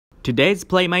Today's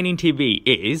Play Mining TV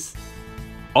is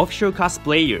offshore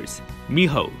cosplayers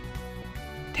Miho,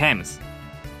 Thames,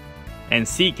 and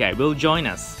CK will join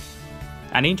us.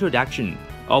 An introduction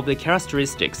of the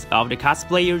characteristics of the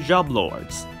cosplayer job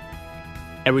lords.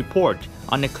 A report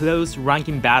on a close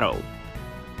ranking battle.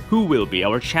 Who will be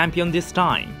our champion this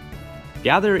time? The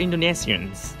other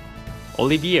Indonesians.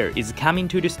 Olivier is coming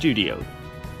to the studio.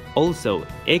 Also,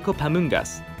 Eko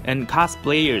Pamungas and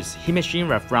cosplayers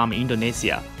Himeshinra from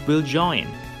Indonesia will join.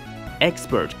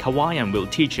 Expert Kawayan will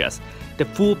teach us the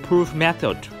foolproof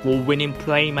method for winning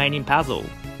play mining puzzle.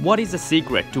 What is the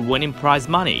secret to winning prize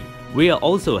money? We are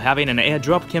also having an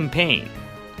airdrop campaign.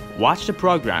 Watch the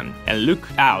program and look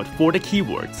out for the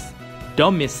keywords.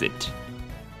 Don't miss it.